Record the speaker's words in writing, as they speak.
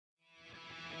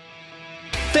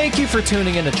Thank you for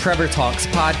tuning in to Trevor Talks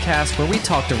podcast, where we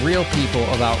talk to real people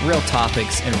about real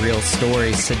topics and real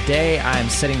stories. Today, I'm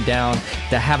sitting down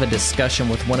to have a discussion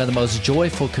with one of the most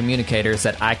joyful communicators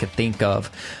that I could think of.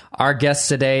 Our guest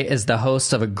today is the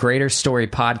host of A Greater Story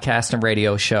podcast and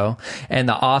radio show, and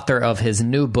the author of his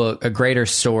new book, A Greater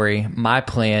Story, My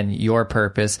Plan, Your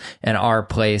Purpose, and Our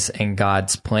Place in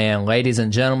God's Plan. Ladies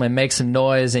and gentlemen, make some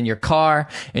noise in your car,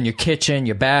 in your kitchen,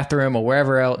 your bathroom, or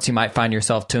wherever else you might find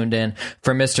yourself tuned in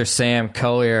for Mr. Sam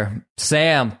Collier.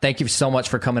 Sam, thank you so much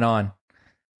for coming on.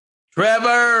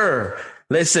 Trevor,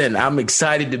 listen, I'm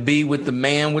excited to be with the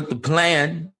man with the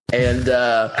plan. And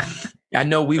I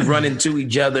know we've run into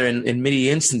each other in many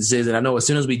instances. And I know as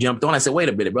soon as we jumped on, I said, wait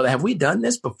a minute, brother, have we done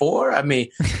this before? I mean,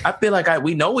 I feel like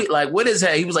we know it. Like, what is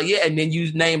that? He was like, yeah. And then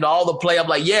you named all the play. I'm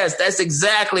like, yes, that's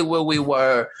exactly where we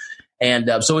were. And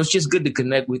so it's just good to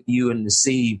connect with you and to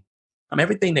see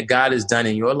everything that God has done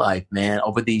in your life, man,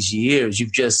 over these years.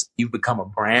 You've become a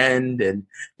brand, and,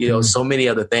 so many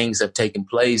other things have taken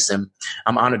place. And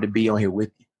I'm honored to be on here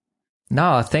with you.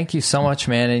 No, thank you so much,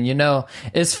 man. And,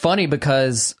 it's funny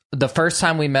because the first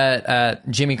time we met at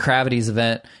Jimmy Cravity's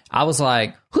event, I was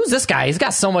like, who's this guy? He's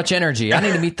got so much energy. I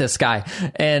need to meet this guy.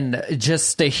 And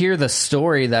just to hear the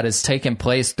story that has taken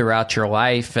place throughout your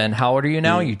life. And how old are you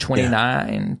now? You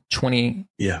 29, 20?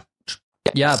 Yeah.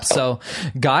 Yep. So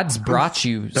God's brought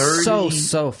you 30,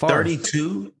 so far.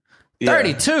 32.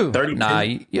 32. 32. Nah,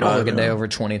 you don't look a day over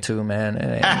 22,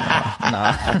 man.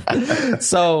 Nah.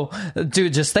 So,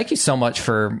 dude, just thank you so much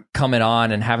for coming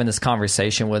on and having this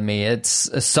conversation with me. It's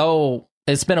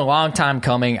been a long time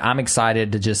coming. I'm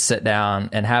excited to just sit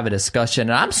down and have a discussion.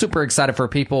 And I'm super excited for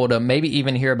people to maybe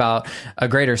even hear about A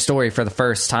Greater Story for the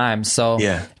first time. So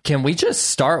Can we just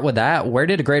start with that? Where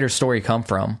did A Greater Story come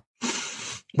from?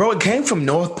 Bro, it came from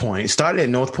North Point. It started at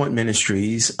North Point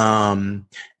Ministries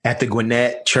at the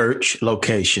Gwinnett Church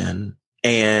location.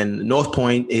 And North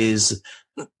Point is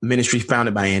ministry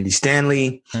founded by Andy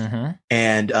Stanley. Mm-hmm.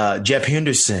 And Jeff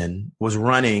Henderson was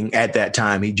running at that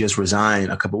time. He just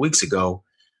resigned a couple of weeks ago.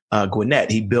 Gwinnett.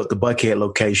 He built the Buckhead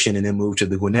location and then moved to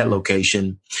the Gwinnett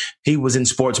location. He was in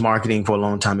sports marketing for a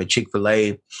long time at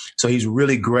Chick-fil-A. So he's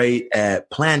really great at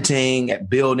planting, at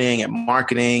building, at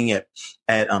marketing, at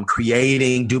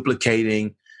creating,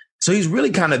 duplicating. So he's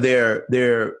really kind of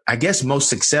their, I guess, most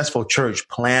successful church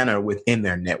planner within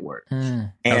their network.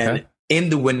 And in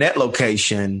the Gwinnett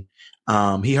location,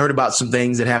 he heard about some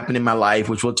things that happened in my life,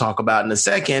 which we'll talk about in a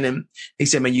second. And he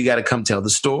said, man, you got to come tell the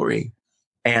story.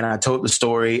 And I told the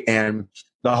story, and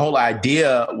the whole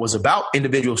idea was about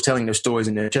individuals telling their stories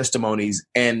and their testimonies.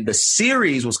 And the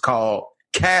series was called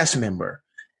Cast Member.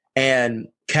 And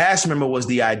Cast Member was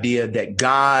the idea that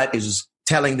God is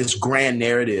telling this grand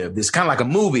narrative, this kind of like a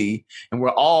movie, and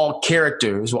we're all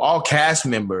characters, we're all cast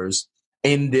members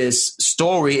in this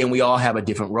story, and we all have a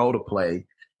different role to play.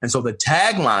 And so the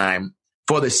tagline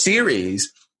for the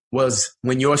series was,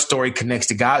 when your story connects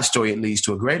to God's story, it leads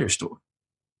to a greater story.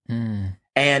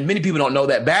 And many people don't know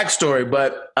that backstory,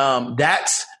 but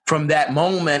that's from that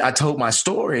moment I told my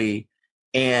story,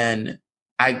 and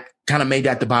I kind of made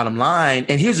that the bottom line.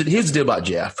 And here's the deal about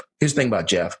Jeff. Here's the thing about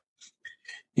Jeff.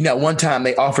 One time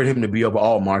they offered him to be over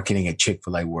all marketing at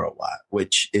Chick-fil-A worldwide,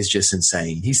 which is just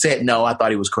insane. He said no. I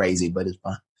thought he was crazy, but it's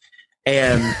fine.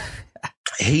 And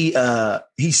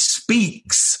he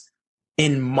speaks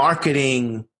in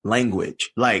marketing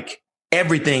language, like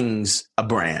everything's a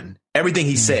brand. Everything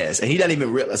he says, and he doesn't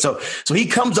even realize. So he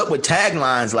comes up with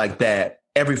taglines like that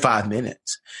every 5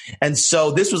 minutes. And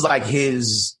so this was like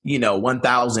his,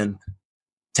 1000th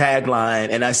tagline.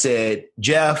 And I said,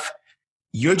 Jeff,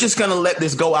 you're just going to let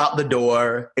this go out the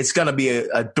door. It's going to be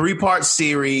a 3-part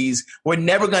series. We're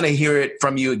never going to hear it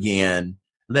from you again.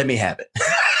 Let me have it.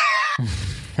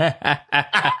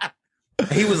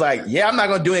 He was like, yeah, I'm not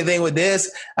going to do anything with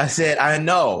this. I said, I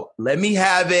know. Let me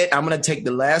have it. I'm going to take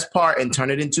the last part and turn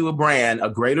it into a brand, A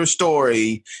Greater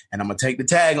Story. And I'm going to take the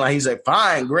tagline. He's like,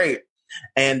 fine, great.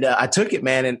 And I took it,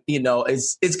 man. And, it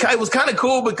was kind of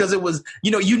cool because it was,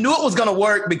 you knew it was going to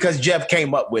work because Jeff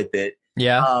came up with it.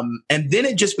 Yeah. And then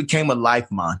it just became a life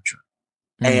mantra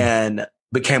and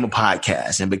became a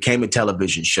podcast and became a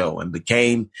television show and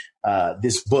became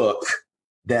this book.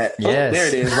 There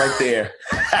it is right there.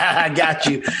 I got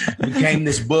you. It became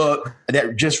this book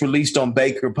that just released on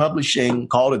Baker Publishing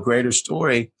called A Greater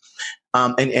Story.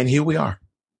 And here we are.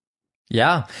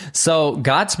 Yeah. So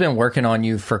God's been working on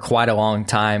you for quite a long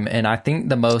time. And I think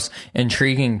the most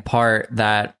intriguing part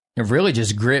that really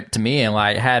just gripped me and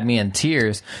had me in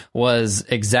tears was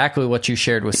exactly what you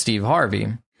shared with Steve Harvey.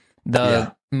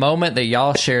 The moment that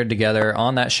y'all shared together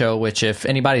on that show, which if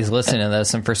anybody's listening to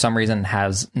this and for some reason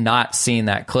has not seen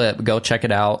that clip, go check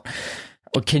it out.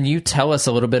 Can you tell us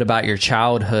a little bit about your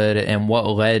childhood and what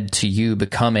led to you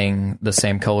becoming the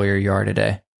Sam Collier you are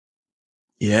today?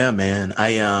 Yeah, man.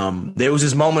 There was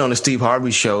this moment on the Steve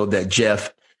Harvey show that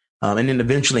Jeff, and then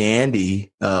eventually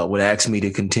Andy, would ask me to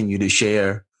continue to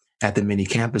share at the many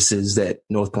campuses that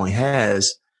North Point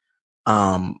has,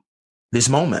 this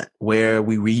moment where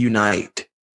we reunite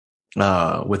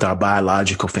with our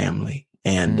biological family.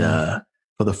 And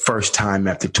for the first time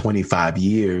after 25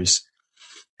 years,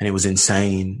 and it was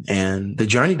insane. And the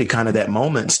journey to kind of that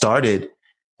moment started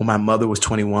when my mother was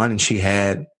 21 and she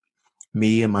had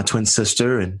me and my twin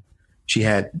sister, and she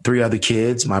had 3 other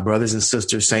kids, my brothers and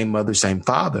sisters, same mother, same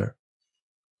father.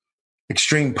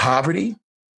 Extreme poverty.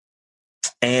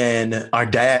 And our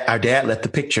dad left the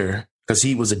picture because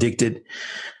he was addicted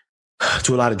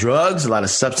to a lot of drugs, a lot of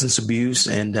substance abuse.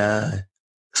 And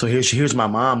so here's my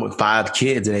mom with 5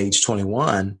 kids at age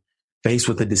 21, faced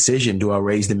with a decision. Do I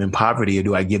raise them in poverty or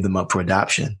do I give them up for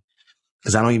adoption?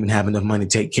 Because I don't even have enough money to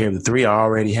take care of the 3 I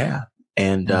already have.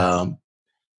 And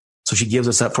so she gives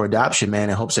us up for adoption, man,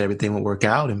 and hopes that everything will work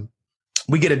out. And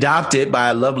we get adopted by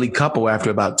a lovely couple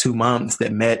after about 2 months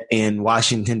that met in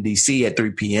Washington, D.C. at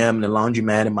 3 p.m. in the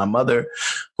laundromat. And my mother,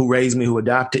 who raised me, who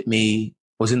adopted me,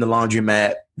 was in the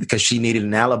laundromat because she needed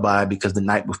an alibi because the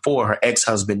night before her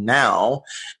ex-husband now,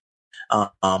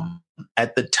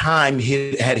 at the time,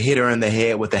 had hit her in the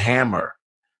head with a hammer.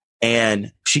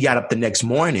 And she got up the next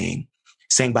morning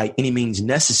saying, by any means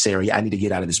necessary, I need to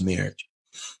get out of this marriage.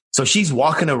 So she's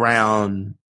walking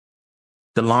around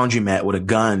the laundromat with a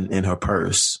gun in her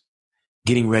purse,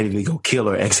 getting ready to go kill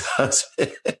her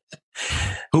ex-husband,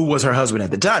 who was her husband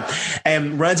at the time,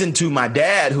 and runs into my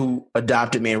dad, who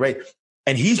adopted me and raised.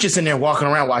 And he's just in there walking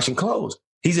around washing clothes.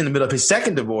 He's in the middle of his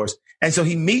second divorce. And so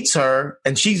he meets her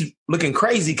and she's looking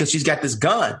crazy because she's got this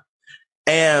gun.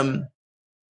 And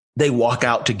they walk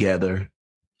out together.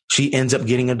 She ends up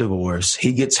getting a divorce.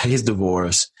 He gets his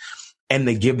divorce. And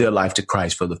they give their life to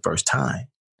Christ for the first time.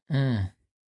 Mm.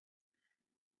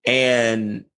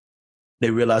 And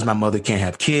they realize my mother can't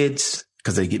have kids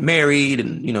because they get married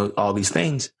and, you know, all these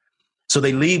things. So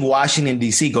they leave Washington,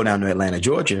 D.C., go down to Atlanta,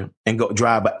 Georgia, and go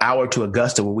drive an hour to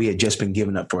Augusta, where we had just been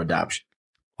given up for adoption.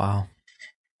 Wow.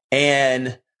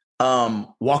 And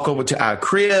walk over to our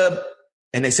crib,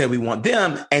 and they said, we want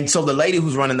them. And so the lady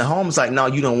who's running the home is like, no,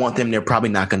 you don't want them. They're probably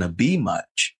not going to be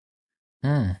much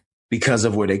because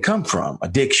of where they come from.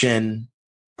 Addiction,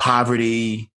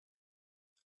 poverty.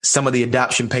 Some of the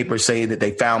adoption papers say that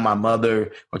they found my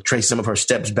mother or trace some of her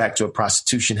steps back to a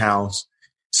prostitution house.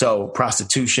 So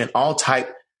prostitution, all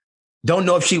type. Don't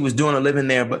know if she was doing a living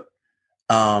there, but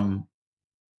so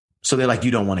they're like,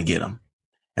 you don't want to get them.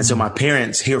 And so my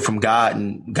parents hear from God,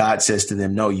 and God says to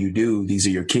them, no, you do. These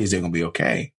are your kids. They're going to be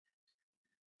okay.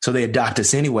 So they adopt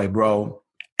us anyway, bro,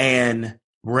 and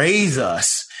raise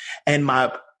us. And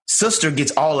my sister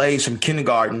gets all A's from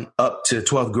kindergarten up to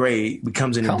 12th grade,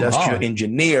 becomes an industrial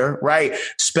engineer, right?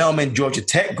 Spelman, Georgia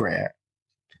Tech grad.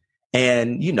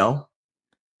 And, you know,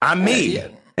 I'm me. Yeah.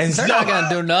 And they're not going to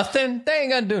do nothing. They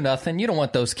ain't going to do nothing. You don't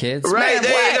want those kids. Right.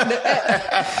 Man,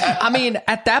 I mean,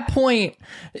 at that point,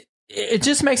 it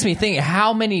just makes me think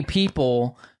how many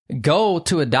people go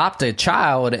to adopt a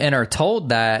child and are told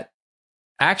that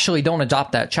actually don't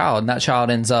adopt that child. And that child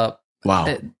ends up.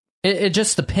 Wow. It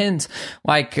just depends.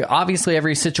 Like, obviously,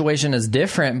 every situation is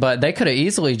different, but they could have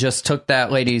easily just took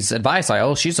that lady's advice. Like,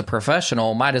 oh, she's a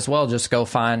professional. Might as well just go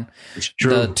find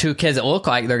the 2 kids that look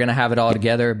like they're going to have it all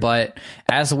together. But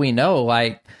as we know,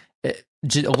 like,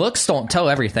 looks don't tell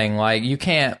everything. Like, you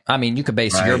can't, I mean, you could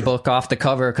base your book off the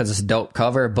cover because it's a dope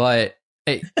cover, but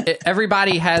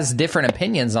everybody has different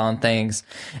opinions on things.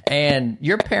 And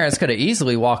your parents could have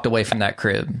easily walked away from that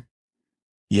crib.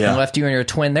 Yeah. And left you and your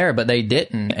twin there, but they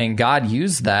didn't. And God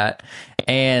used that.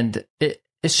 And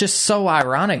it's just so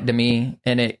ironic to me.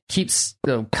 And it keeps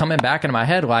coming back into my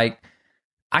head. Like,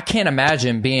 I can't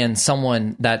imagine being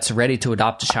someone that's ready to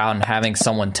adopt a child and having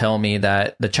someone tell me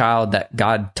that the child that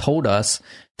God told us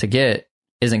to get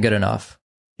isn't good enough.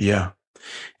 Yeah,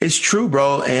 it's true,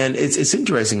 bro. And it's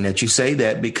interesting that you say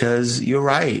that, because you're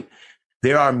right.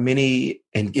 There are many,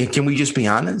 and can we just be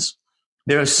honest?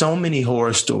 There are so many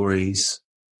horror stories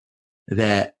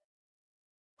that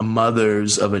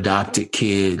mothers of adopted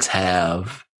kids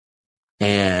have,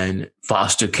 and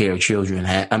foster care children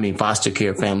foster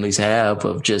care families have,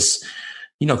 of just,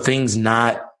 you know, things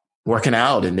not working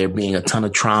out, and there being a ton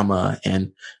of trauma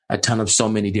and a ton of so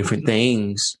many different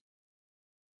things,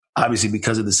 obviously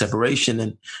because of the separation.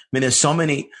 And I mean, there's so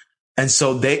many. And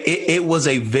so it was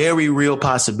a very real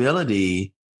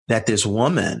possibility that this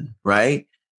woman, right,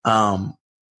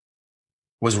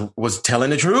 was telling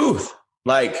the truth.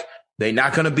 Like, they're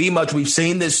not going to be much. We've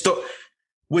seen this story,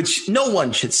 which no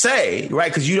one should say, right?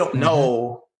 Because you don't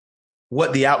know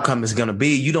what the outcome is going to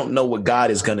be. You don't know what God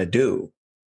is going to do.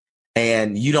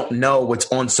 And you don't know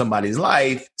what's on somebody's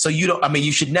life. So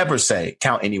you should never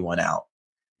count anyone out.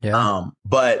 Yeah.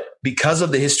 But because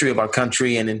of the history of our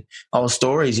country and in all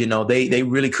stories, they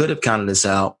really could have counted us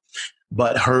out,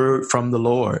 but heard from the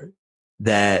Lord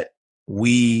that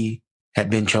we had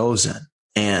been chosen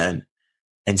and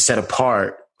set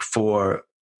apart for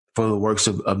the works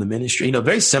of the ministry.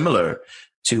 Very similar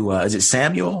to, is it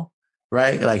Samuel,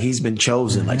 right? Like, he's been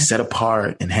chosen, like set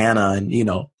apart, and Hannah, and,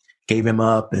 gave him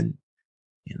up and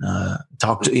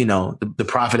talked to, the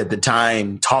prophet at the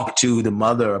time talked to the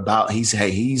mother about, he's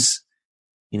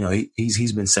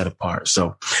been set apart.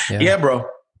 So yeah, bro.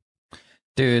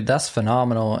 Dude, that's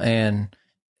phenomenal. And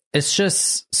it's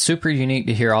just super unique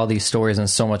to hear all these stories and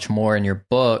so much more in your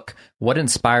book. What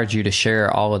inspired you to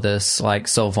share all of this, like,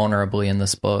 so vulnerably in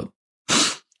this book?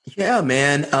 Yeah,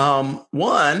 man.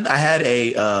 One, I had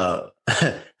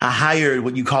I hired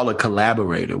what you call a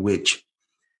collaborator, which,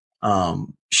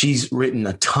 she's written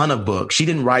a ton of books. She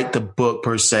didn't write the book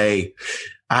per se.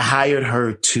 I hired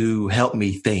her to help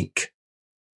me think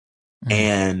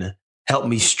and help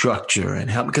me structure and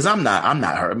help, because I'm not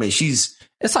her. I mean,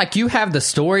 it's like you have the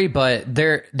story, but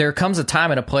there comes a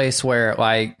time and a place where,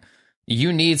 like,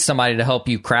 you need somebody to help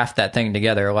you craft that thing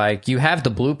together. Like, you have the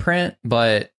blueprint,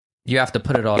 but you have to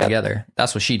put it all together.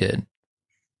 That's what she did.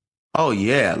 Oh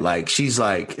yeah. Like, she's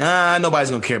like, nobody's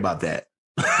going to care about that.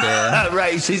 Yeah.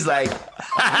 Right. She's like,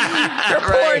 you're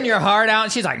pouring your heart out.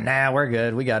 And she's like, nah, we're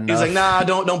good. We got enough. She's like, nah,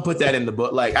 don't put that in the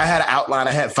book. Like, I had an outline.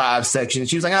 I had 5 sections.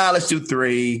 She was like, let's do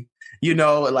 3.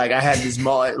 Like, I had this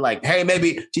like, hey,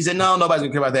 maybe. She said, no, nobody's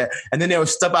gonna care about that. And then there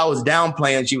was stuff I was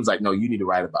downplaying. She was like, no, you need to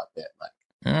write about that.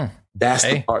 Like, that's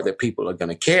the part that people are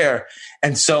gonna care.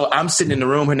 And so I'm sitting in the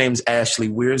room. Her name's Ashley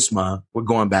Wiersma. We're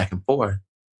going back and forth,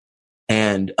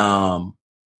 and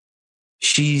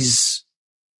she's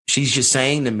just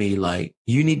saying to me, like,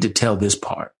 you need to tell this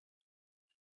part.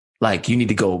 Like, you need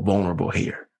to go vulnerable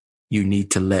here. You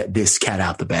need to let this cat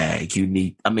out the bag.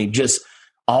 Just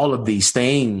all of these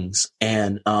things.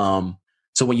 And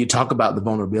so when you talk about the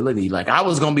vulnerability, like, I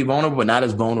was going to be vulnerable, but not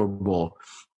as vulnerable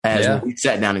as when we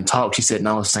sat down and talked. She said,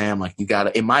 no, Sam, like, you got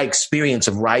to, in my experience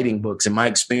of writing books, in my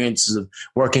experiences of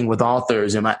working with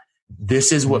authors,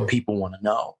 this is what people want to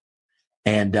know.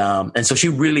 And so she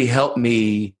really helped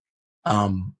me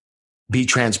be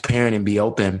transparent and be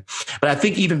open. But I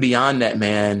think even beyond that,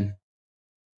 man,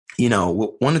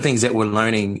 one of the things that we're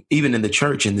learning, even in the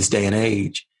church in this day and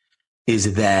age,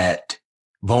 is that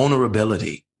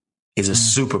vulnerability is a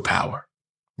superpower.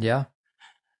 Yeah.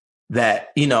 That,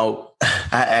 I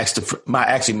asked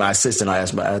my assistant,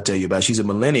 I'll tell you about, she's a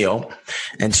millennial,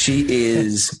 and she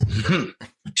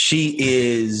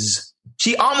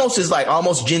almost is like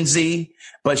almost Gen Z,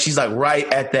 but she's like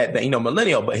right at that,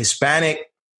 millennial, but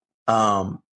Hispanic,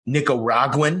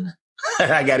 Nicaraguan.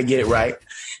 I got to get it right.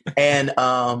 And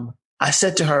I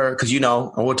said to her, because, and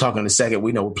we'll talk in a second,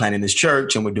 we know we're planning this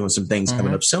church and we're doing some things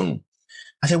coming up soon.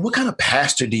 I said, what kind of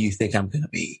pastor do you think I'm going to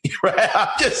be? Right? I'm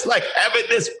just like having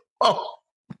this,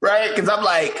 right? Because I'm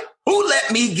like, who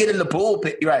let me get in the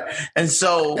pulpit? Right. And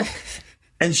so,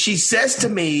 and she says to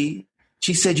me,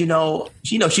 she said, she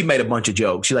made a bunch of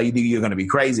jokes. She's like, you're going to be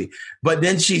crazy. But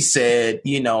then she said,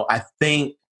 I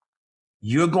think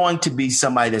you're going to be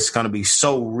somebody that's going to be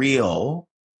so real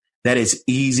that it's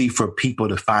easy for people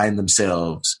to find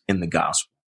themselves in the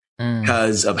gospel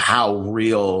because of how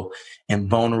real and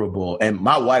vulnerable. And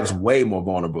my wife's way more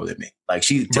vulnerable than me. Like,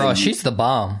 she's the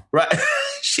bomb, right?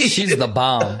 She's the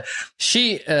bomb.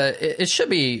 It should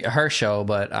be her show,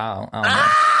 but I don't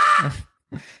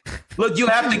know. Look, you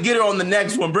have to get her on the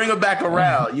next one. Bring her back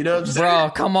around. You know what I'm saying?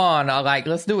 Bro, come on.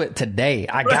 Let's do it today.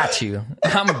 I got you.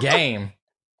 I'm game.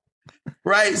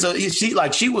 Right. So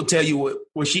she will tell you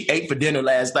what she ate for dinner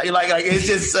last night. Like it's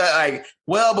just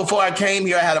before I came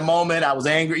here, I had a moment. I was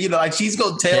angry. She's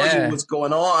going to tell you what's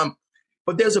going on.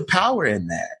 But there's a power in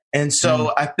that. And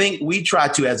so I think we try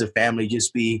to, as a family,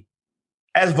 just be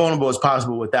as vulnerable as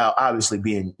possible without obviously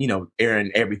being,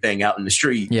 airing everything out in the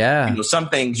street. Yeah. Some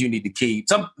things you need to keep.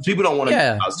 Some people don't want to.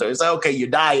 Yeah. So it's like, okay, your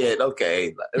diet.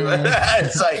 Okay.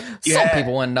 It's like, some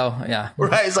people wouldn't know. Yeah.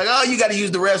 Right. It's like, oh, you got to use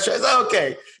the restaurant. It's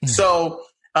okay. So,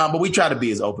 but we try to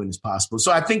be as open as possible.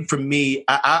 So I think for me,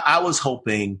 I was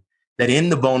hoping that in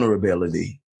the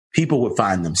vulnerability, people would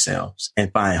find themselves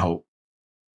and find hope.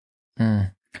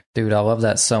 Dude, I love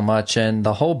that so much. And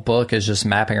the whole book is just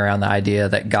mapping around the idea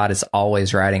that God is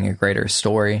always writing a greater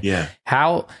story. Yeah.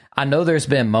 I know there's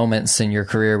been moments in your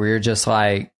career where you're just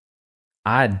like,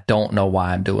 I don't know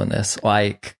why I'm doing this.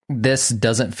 Like, this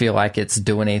doesn't feel like it's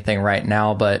doing anything right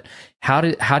now. But how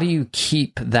do you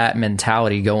keep that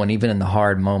mentality going, even in the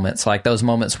hard moments, like those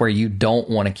moments where you don't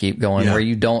want to keep going, where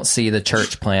you don't see the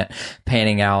church plant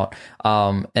panning out,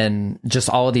 and just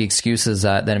all of the excuses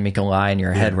that then can lie in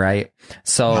your head, right?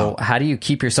 So how do you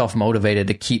keep yourself motivated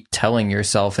to keep telling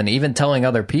yourself and even telling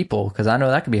other people? Because I know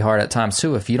that can be hard at times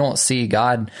too. If you don't see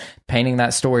God painting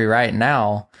that story right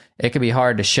now, it could be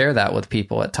hard to share that with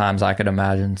people at times, I could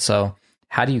imagine. So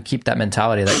how do you keep that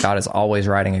mentality that God is always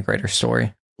writing a greater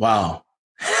story? Wow.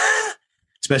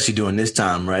 Especially during this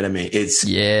time, right? I mean,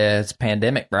 it's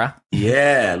pandemic, bro.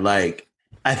 Yeah. Like,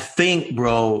 I think,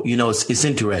 bro, it's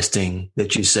interesting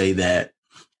that you say that.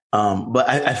 But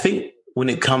I think when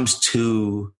it comes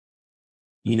to,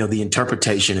 the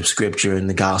interpretation of scripture and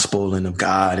the gospel and of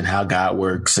God and how God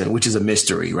works, and which is a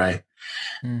mystery, right?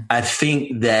 I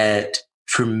think that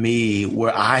for me,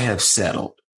 where I have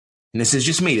settled, and this is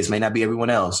just me, this may not be everyone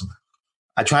else.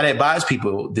 I try to advise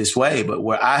people this way, but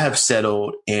where I have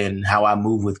settled in how I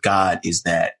move with God is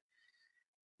that,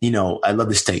 I love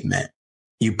the statement.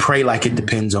 You pray like it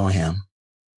depends on him,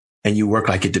 and you work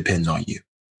like it depends on you.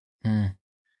 And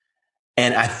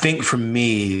I think for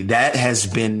me, that has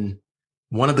been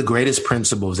one of the greatest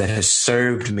principles that has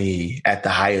served me at the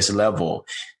highest level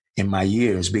in my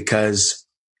years, because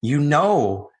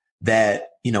that,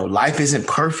 life isn't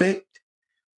perfect.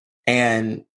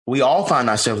 And we all find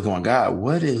ourselves going, God,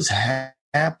 what is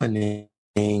happening?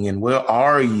 And where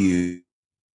are you?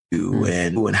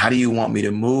 And how do you want me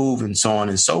to move? And so on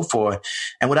and so forth.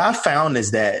 And what I found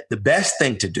is that the best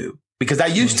thing to do, because I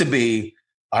used to be,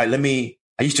 all right,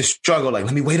 I used to struggle. Like,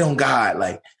 let me wait on God.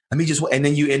 Like, let me just, and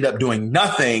then you end up doing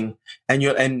nothing. And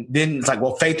then it's like,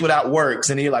 well, faith without works.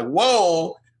 And then you're like,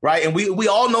 whoa. Right. And we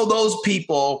all know those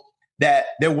people that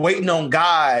they're waiting on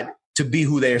God to be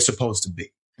who they're supposed to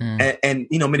be. And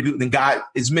many people, then God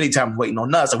is many times waiting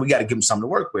on us, and we got to give him something to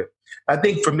work with. I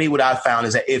think for me, what I found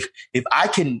is that if I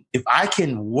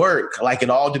can work like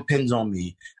it all depends on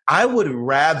me, I would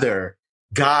rather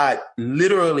God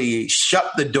literally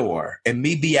shut the door and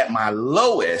me be at my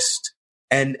lowest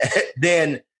and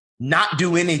then not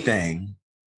do anything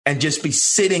and just be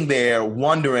sitting there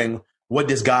wondering, what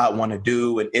does God want to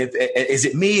do? And is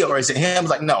it me or is it him? It's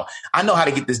like, no, I know how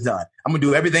to get this done. I'm going to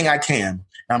do everything I can.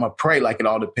 And I'm going to pray like it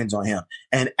all depends on him.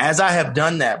 And as I have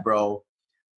done that, bro,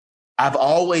 I've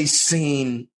always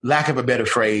seen, lack of a better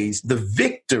phrase, the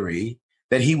victory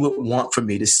that he would want for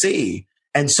me to see.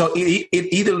 And so it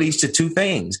either leads to two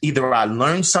things. Either I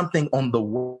learn something on the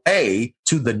way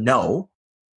to the no,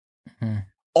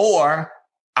 or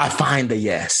I find the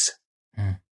yes.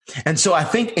 And so I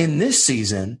think in this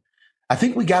season, I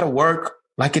think we got to work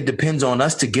like it depends on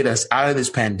us to get us out of this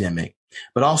pandemic,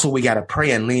 but also we got to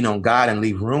pray and lean on God and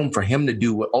leave room for him to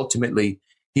do what ultimately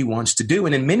he wants to do.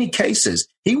 And in many cases,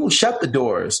 he will shut the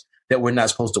doors that we're not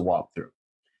supposed to walk through.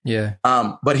 Yeah.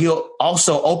 But he'll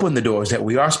also open the doors that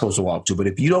we are supposed to walk to. But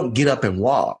if you don't get up and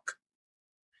walk,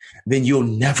 then you'll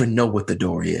never know what the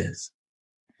door is.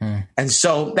 And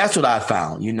so that's what I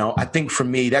found. I think for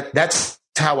me, that's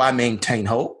how I maintain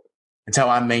hope. It's how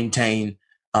I maintain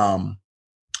a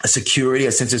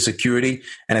sense of security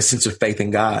and a sense of faith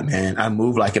in God, man. I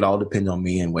move like it all depends on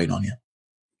me and wait on him.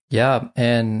 Yeah.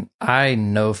 And I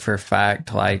know for a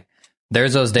fact, like,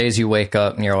 there's those days you wake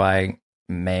up and you're like,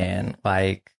 man,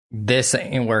 like, this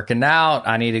ain't working out.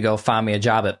 I need to go find me a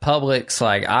job at Publix.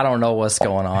 Like, I don't know what's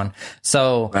going on.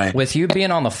 So with you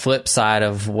being on the flip side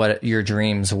of what your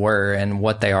dreams were and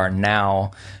what they are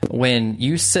now, when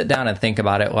you sit down and think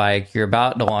about it, like, you're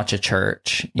about to launch a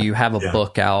church, you have a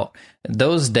book out,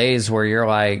 those days where you're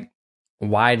like,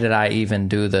 why did I even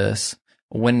do this?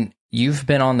 When you've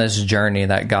been on this journey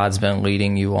that God's been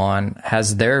leading you on,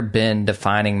 has there been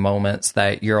defining moments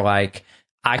that you're like,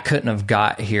 I couldn't have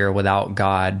got here without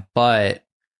God, but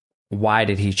why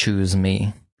did he choose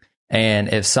me?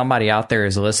 And if somebody out there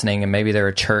is listening and maybe they're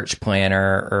a church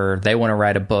planner or they want to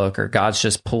write a book or God's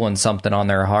just pulling something on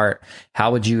their heart,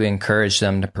 how would you encourage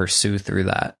them to pursue through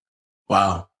that?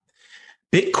 Wow.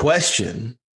 Big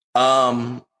question.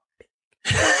 I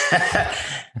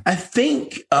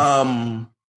think one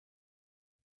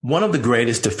of the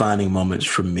greatest defining moments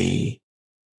for me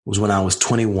was when I was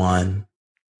 21.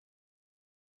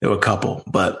 There were a couple,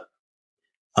 but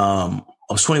I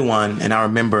was 21 and I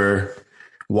remember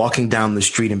walking down the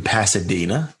street in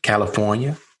Pasadena,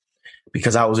 California,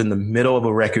 because I was in the middle of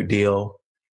a record deal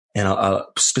and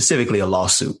specifically a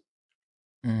lawsuit.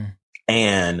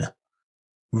 and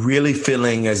really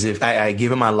feeling as if I had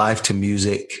given my life to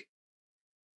music.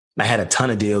 I had a ton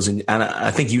of deals, and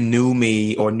I think you knew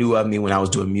me or knew of me when I was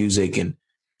doing music. And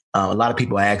a lot of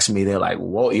people asked me, they're like,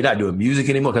 "Whoa, you're not doing music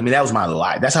anymore?" I mean, that was my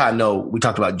life. That's how I know. We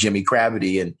talked about Jimmy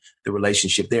Gravity and the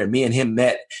relationship there. Me and him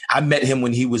met. I met him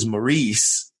when he was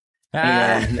Maurice,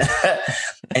 and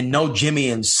no Jimmy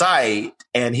in sight.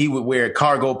 And he would wear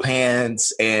cargo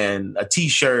pants and a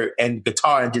t-shirt and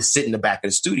guitar and just sit in the back of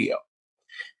the studio.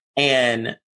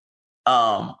 And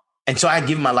so I had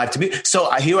given my life to music.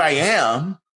 So here I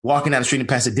am walking down the street in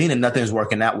Pasadena, nothing's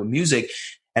working out with music.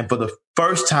 And for the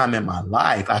first time in my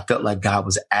life, I felt like God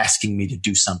was asking me to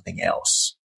do something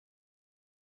else.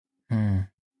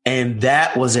 And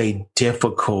that was a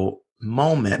difficult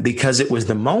moment because it was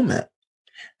the moment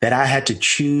that I had to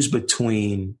choose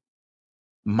between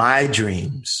my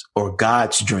dreams or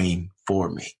God's dream for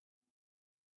me.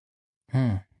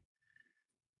 And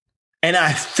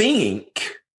I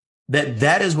think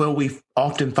that is where we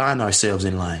often find ourselves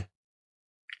in life.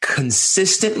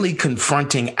 Consistently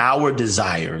confronting our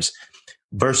desires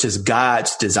versus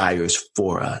God's desires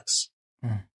for us.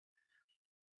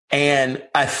 And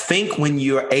I think when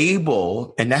you're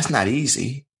able, and that's not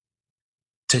easy,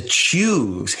 to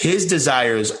choose his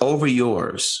desires over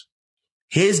yours,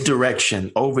 his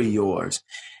direction over yours,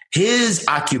 his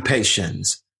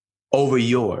occupations over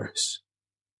yours,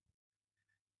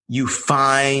 you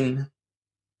find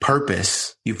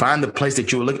purpose. You find the place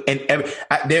that you were looking. And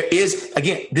there is,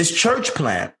 again, this church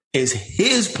plan is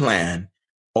his plan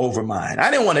over mine. I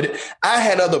didn't want to, I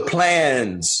had other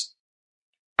plans.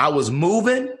 I was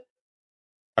moving.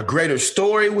 A Greater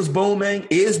Story was booming,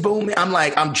 is booming. I'm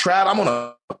like, I'm traveling. I'm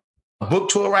on a book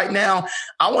tour right now.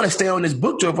 I want to stay on this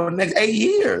book tour for the next 8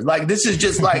 years. Like, this is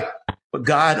just like, but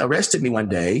God arrested me one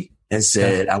day and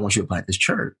said, I want you to plant this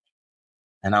church.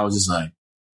 And I was just like,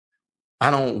 I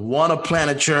don't want to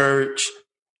plant a church.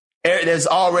 There's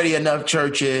already enough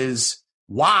churches.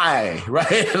 Why?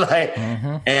 Right? Like,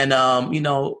 and,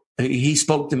 he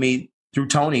spoke to me through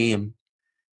Tony and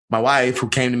my wife, who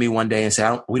came to me one day and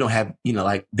said, we don't have,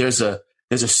 there's a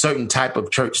certain type of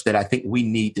church that I think we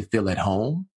need to feel at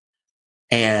home.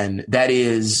 And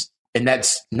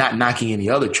that's not knocking any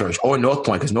other church or North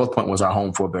Point, because North Point was our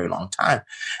home for a very long time.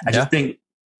 I just think,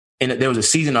 and there was a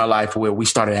season in our life where we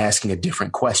started asking a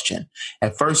different question.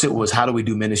 At first, it was, how do we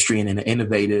do ministry in an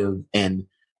innovative and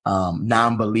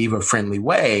non-believer friendly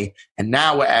way? And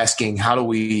now we're asking, how do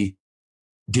we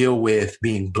deal with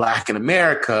being Black in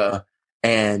America?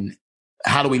 And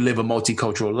how do we live a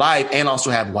multicultural life and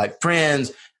also have white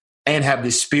friends and have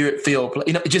this spirit-filled,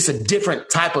 just a different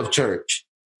type of church.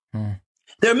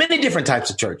 There are many different types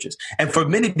of churches. And for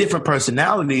many different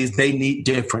personalities, they need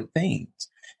different things.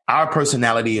 Our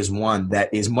personality is one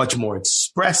that is much more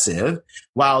expressive,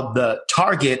 while the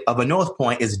target of a North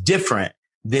Point is different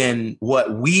than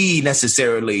what we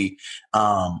necessarily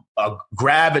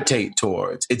gravitate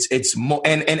towards. It's more,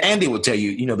 and Andy will tell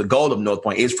you, the goal of North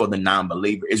Point is for the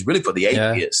non-believer. It's really for the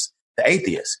atheist,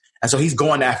 And so he's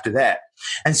going after that.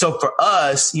 And so for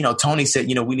us, Tony said,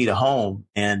 we need a home,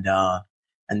 and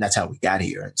that's how we got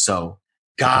here. And so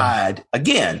God,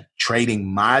 again,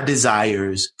 trading my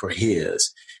desires for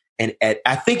his. And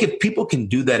I think if people can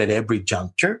do that at every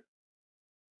juncture,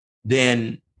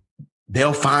 then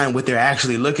they'll find what they're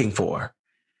actually looking for,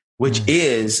 which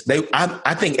is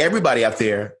I think everybody out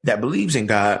there that believes in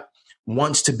God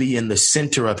wants to be in the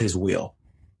center of his will.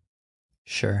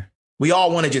 Sure. We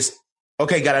all want to just,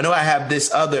 okay, God, I know I have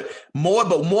this other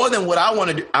but more than what I want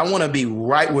to do, I want to be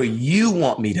right where you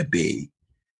want me to be.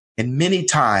 And many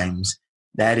times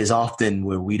that is often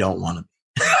where we don't want to be.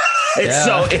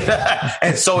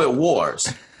 And so it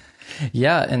wars.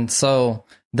 Yeah. And so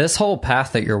this whole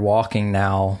path that you're walking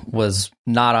now was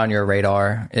not on your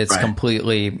radar. It's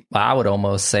completely, I would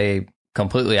almost say,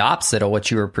 completely opposite of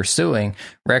what you were pursuing.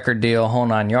 Record deal, whole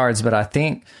 9 yards. But I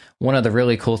think one of the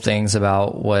really cool things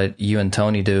about what you and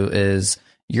Tony do is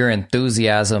your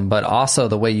enthusiasm, but also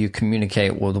the way you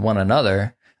communicate with one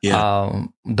another. Yeah.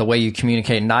 The way you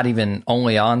communicate, not even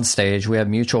only on stage. We have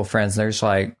mutual friends. And they're just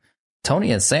like,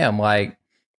 Tony and Sam, like,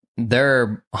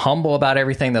 they're humble about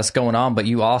everything that's going on, but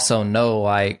you also know,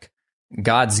 like,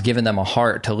 God's given them a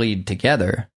heart to lead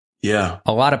together. Yeah.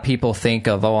 A lot of people think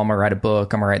of, I'm going to write a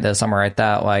book, I'm going to write this, I'm going to write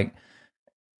that. Like,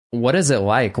 what is it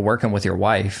like working with your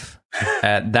wife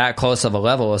at that close of a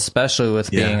level, especially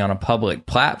with being on a public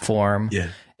platform? Yeah.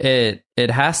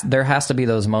 There has to be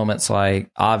those moments, like,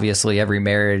 obviously every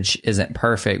marriage isn't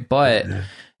perfect, but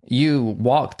you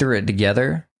walk through it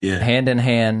together, hand in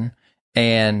hand.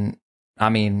 And I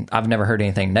mean, I've never heard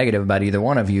anything negative about either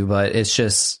one of you, but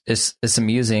it's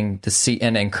amusing to see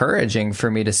and encouraging for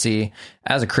me to see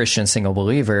as a Christian single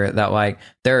believer that like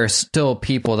there are still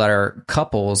people that are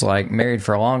couples like married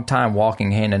for a long time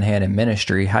walking hand in hand in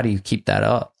ministry. How do you keep that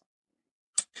up?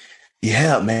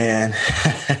 Yeah, man.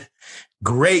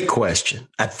 Great question.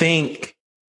 I think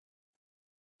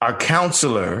our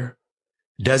counselor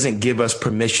doesn't give us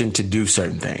permission to do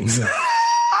certain things.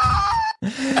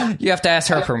 You have to ask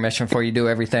her permission before you do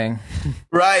everything.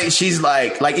 Right. She's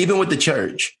like even with the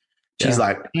church, she's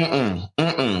like,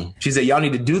 She said, y'all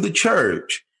need to do the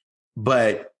church,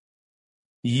 but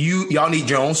y'all need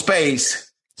your own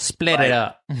space. Split it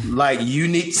up. Like you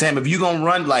need, Sam, if you're going to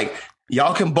run, like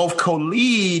y'all can both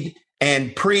co-lead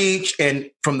and preach and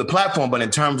from the platform. But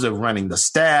in terms of running the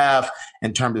staff,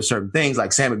 in terms of certain things,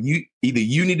 like Sam, if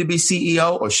you need to be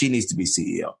CEO or she needs to be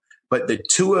CEO. But the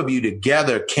two of you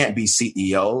together can't be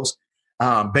CEOs.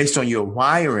 Based on your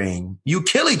wiring, you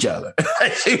kill each other.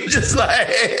 She was just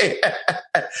like,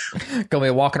 gonna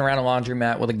be walking around a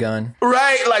laundromat with a gun,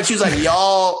 right? Like she's like,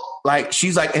 y'all, like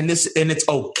she's like, and it's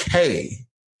okay.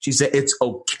 She said it's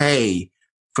okay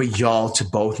for y'all to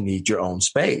both need your own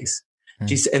space.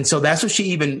 She said, and so that's what she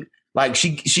even like.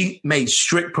 She made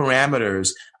strict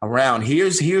parameters around.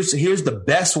 Here's the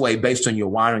best way based on your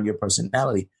wiring, your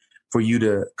personality, for you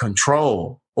to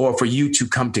control or for you to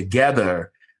come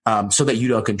together so that you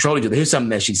don't control each other. Here's something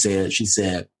that she said. She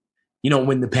said,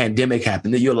 when the pandemic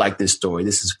happened, you'll like this story.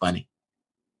 This is funny.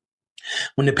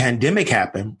 When the pandemic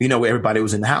happened, where everybody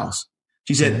was in the house,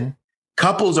 she said,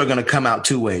 couples are going to come out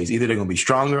two ways. Either they're going to be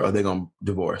stronger or they're going to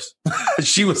divorce.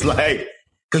 She was like,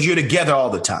 because you're together all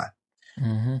the time.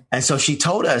 Mm-hmm. And so she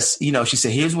told us, she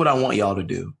said, here's what I want y'all to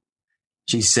do.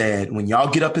 She said, when y'all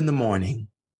get up in the morning,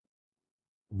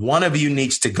 one of you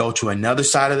needs to go to another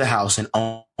side of the house and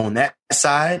own that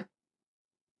side,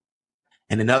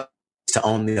 and another to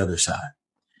own the other side.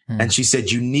 And she said,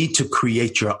 you need to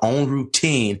create your own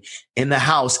routine in the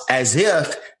house as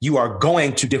if you are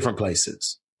going to different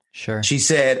places. Sure. She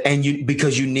said,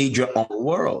 because you need your own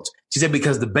world. She said,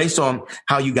 because based on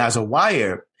how you guys are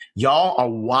wired, y'all are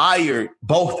wired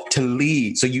both to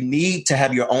lead. So you need to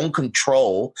have your own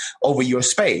control over your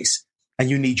space. And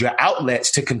you need your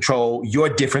outlets to control your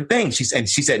different things. She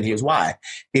said, and here's why.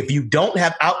 If you don't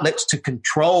have outlets to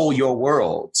control your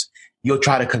worlds, you'll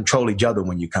try to control each other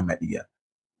when you come back together.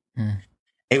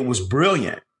 It was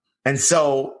brilliant. And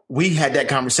so we had that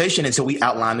conversation. And so we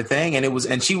outlined the thing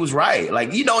and she was right.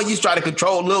 Like, you try to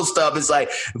control little stuff. It's like,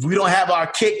 if we don't have our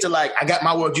kick to like, I got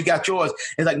my world, you got yours.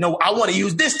 It's like, no, I want to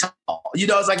use this towel.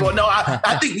 It's like, well, no,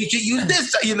 I think we should use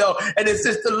this, and it's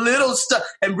just the little stuff.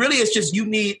 And really it's just, you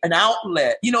need an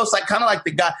outlet. It's like kind of like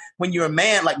the guy, when you're a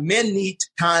man, like men need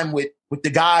time with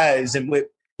the guys and with,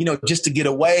 just to get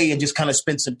away and just kind of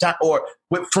spend some time, or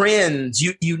with friends.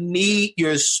 You need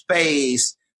your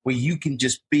space where you can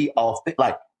just be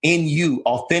like in you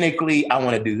authentically. I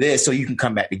want to do this, so you can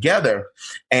come back together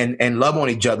and love on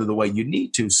each other the way you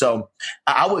need to. So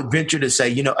I would venture to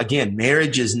say, again,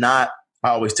 marriage is not, I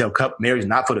always tell couples, marriage is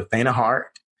not for the faint of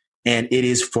heart, and it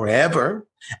is forever.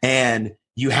 And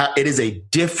it is a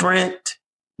different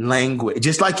language.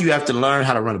 Just like you have to learn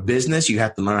how to run a business, you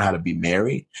have to learn how to be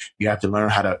married. You have to learn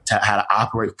how to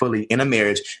operate fully in a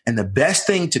marriage. And the best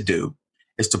thing to do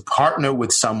is to partner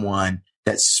with someone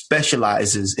that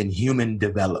specializes in human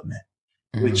development,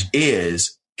 which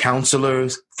is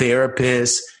counselors,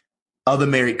 therapists, other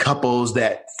married couples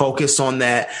that focus on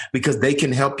that, because they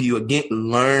can help you, again,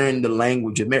 learn the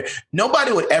language of marriage.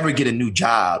 Nobody would ever get a new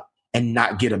job and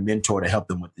not get a mentor to help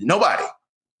them with it. Nobody.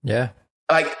 Yeah.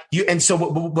 Like you, and so,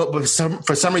 but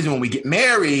for some reason, when we get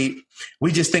married,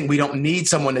 we just think we don't need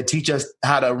someone to teach us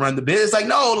how to run the business. Like,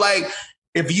 no, like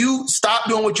if you stop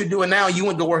doing what you're doing now, you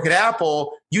went to work at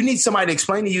Apple, you need somebody to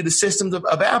explain to you the systems of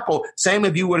Apple. Same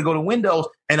if you were to go to Windows,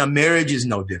 and a marriage is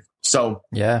no different. So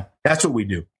yeah, that's what we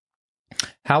do.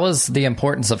 How has the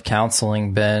importance of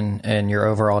counseling been in your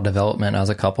overall development as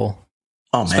a couple?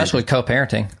 Oh, man. Especially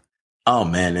co-parenting. Oh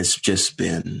man, it's just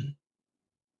been.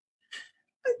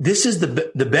 This is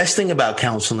the best thing about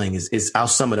counseling is I'll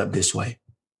sum it up this way.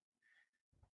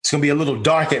 It's going to be a little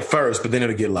dark at first, but then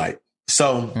it'll get light.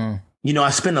 So, I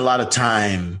spend a lot of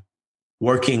time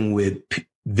working with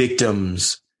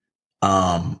victims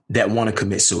that want to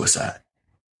commit suicide.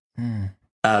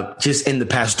 Just in the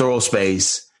pastoral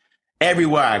space,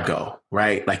 everywhere I go,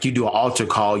 right? Like you do an altar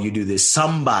call, you do this,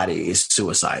 somebody is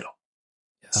suicidal.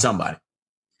 Yeah. Somebody.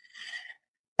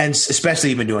 And especially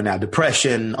even doing now,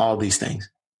 depression, all these things.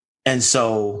 And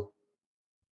so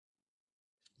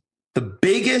the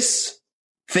biggest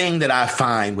thing that I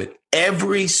find with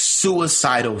every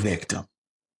suicidal victim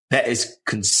that is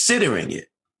considering it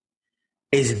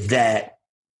is that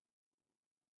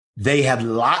they have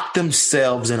locked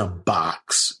themselves in a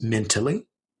box mentally.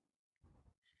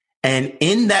 And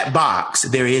in that box,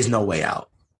 there is no way out.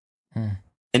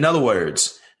 In other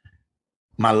words,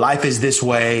 my life is this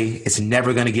way. It's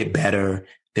never going to get better.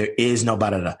 There is no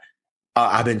better.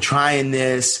 I've been trying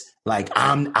this. Like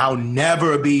I'll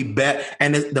never be better.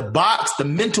 And the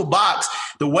mental box,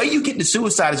 the way you get into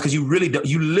suicide is because you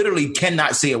literally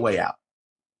cannot see a way out.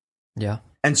 Yeah.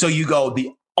 And so you go,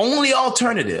 the only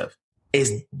alternative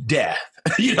is death.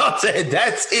 You know what I'm saying?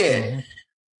 That's it. Mm-hmm.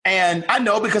 And I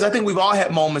know because I think we've all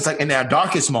had moments like in our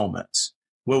darkest moments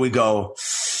where we go,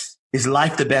 is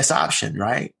life the best option?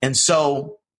 Right. And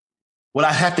so what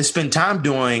I have to spend time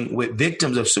doing with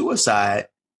victims of suicide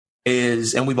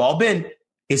is, and we've all been,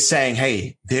 is saying,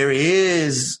 hey, there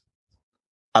is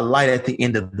a light at the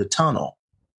end of the tunnel,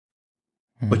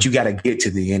 but you got to get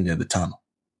to the end of the tunnel.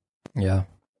 Yeah.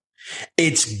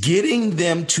 It's getting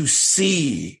them to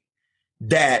see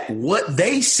that what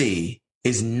they see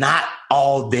is not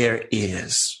all there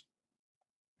is.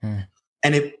 And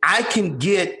if I can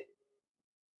get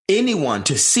anyone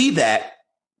to see that,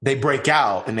 they break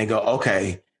out and they go,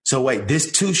 okay, so wait,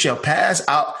 this too shall pass.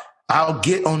 I'll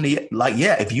get on the,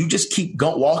 if you just keep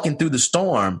walking through the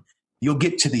storm, you'll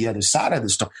get to the other side of the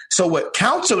storm. So what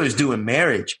counselors do in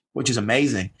marriage, which is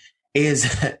amazing,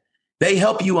 is they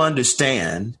help you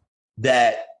understand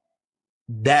that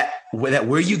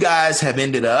where you guys have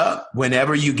ended up,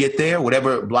 whenever you get there,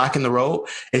 whatever block in the road,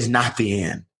 is not the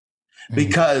end. Mm-hmm.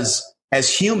 Because as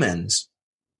humans,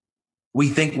 we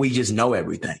think we just know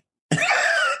everything.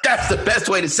 That's the best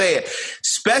way to say it,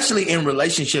 especially in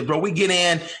relationships, bro. When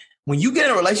you get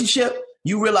in a relationship,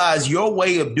 you realize your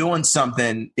way of doing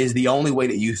something is the only way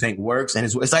that you think works. And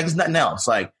it's like, it's nothing else.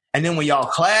 Like, and then when y'all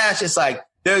clash, it's like,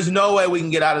 there's no way we can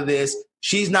get out of this.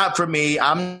 She's not for me.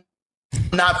 I'm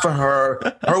not for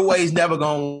her. Her way's never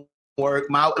going to work.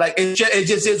 It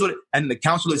just is what, and the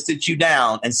counselor sits you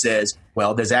down and says,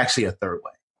 well, there's actually a third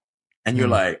way. And you're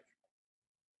like,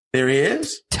 there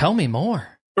is? Tell me more.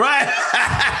 Right.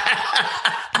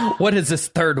 What is this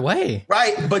third way?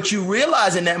 Right. But you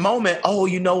realize in that moment, oh,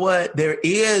 you know what? There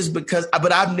is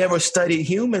but I've never studied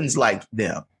humans like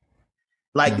them.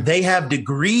 Like they have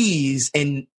degrees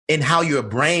in how your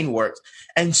brain works.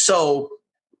 And so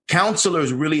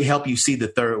counselors really help you see the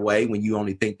third way when you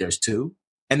only think there's two.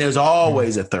 And there's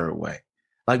always a third way.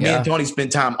 Like me and Tony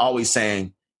spend time always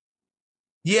saying,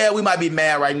 yeah, we might be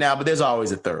mad right now, but there's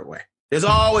always a third way. There's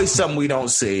always something we don't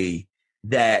see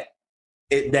that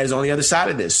is on the other side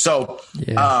of this. So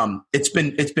it's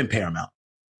been paramount.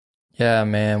 Yeah,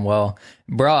 man. Well,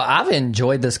 bro, I've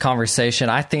enjoyed this conversation.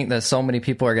 I think that so many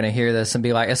people are going to hear this and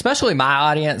be like, especially my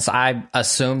audience, I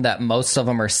assume that most of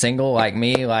them are single like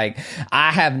me. Like,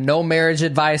 I have no marriage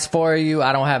advice for you.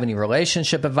 I don't have any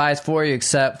relationship advice for you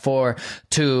except for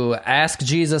to ask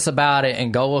Jesus about it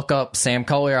and go look up Sam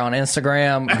Collier on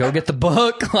Instagram. Go get the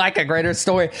book, Like a Greater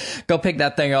Story. Go pick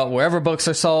that thing up wherever books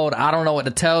are sold. I don't know what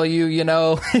to tell you, you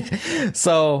know.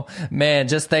 So, man,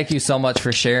 just thank you so much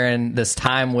for sharing this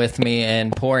time with me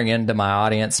and pouring into my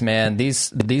audience, man.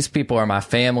 These people are my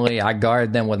family. I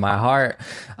guard them with my heart.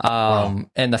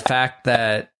 And the fact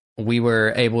that we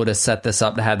were able to set this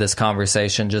up to have this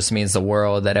conversation just means the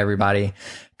world, that everybody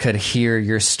could hear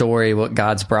your story, what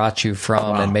God's brought you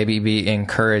from, and maybe be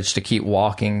encouraged to keep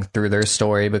walking through their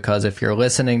story. Because if you're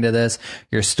listening to this,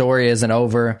 your story isn't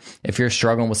over. If you're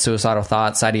struggling with suicidal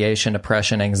thoughts, ideation,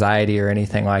 depression, anxiety, or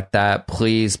anything like that,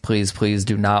 please, please, please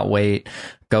do not wait.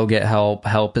 Go get help.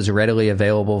 Help is readily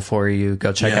available for you.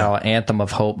 Go check out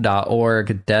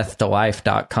anthemofhope.org,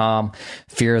 deathtolife.com,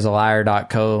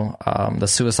 fearisaliar.co, the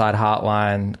suicide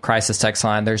hotline, crisis text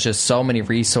line. There's just so many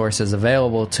resources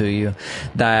available to you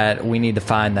that we need to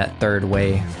find that third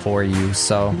way for you.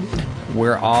 So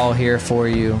we're all here for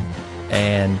you,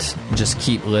 and just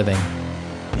keep living.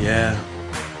 Yeah.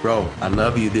 Bro, I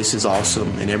love you. This is awesome.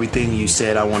 And everything you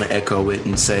said, I want to echo it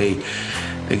and say,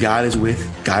 God is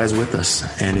with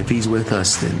us, and if He's with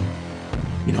us, then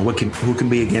who can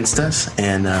be against us,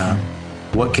 and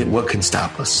what can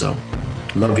stop us? So,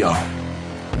 love y'all.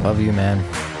 Love you, man.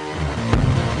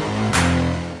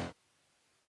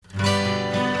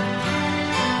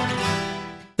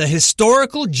 The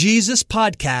Historical Jesus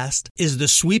Podcast is the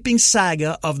sweeping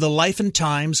saga of the life and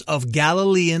times of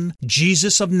Galilean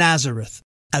Jesus of Nazareth,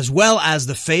 as well as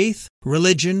the faith,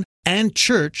 religion, and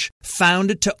church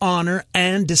founded to honor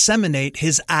and disseminate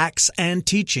his acts and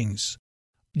teachings.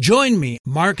 Join me,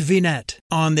 Mark Vinette,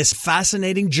 on this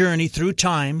fascinating journey through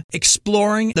time,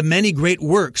 exploring the many great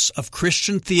works of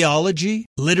Christian theology,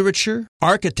 literature,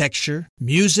 architecture,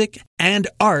 music, and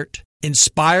art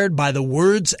inspired by the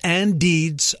words and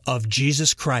deeds of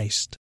Jesus Christ.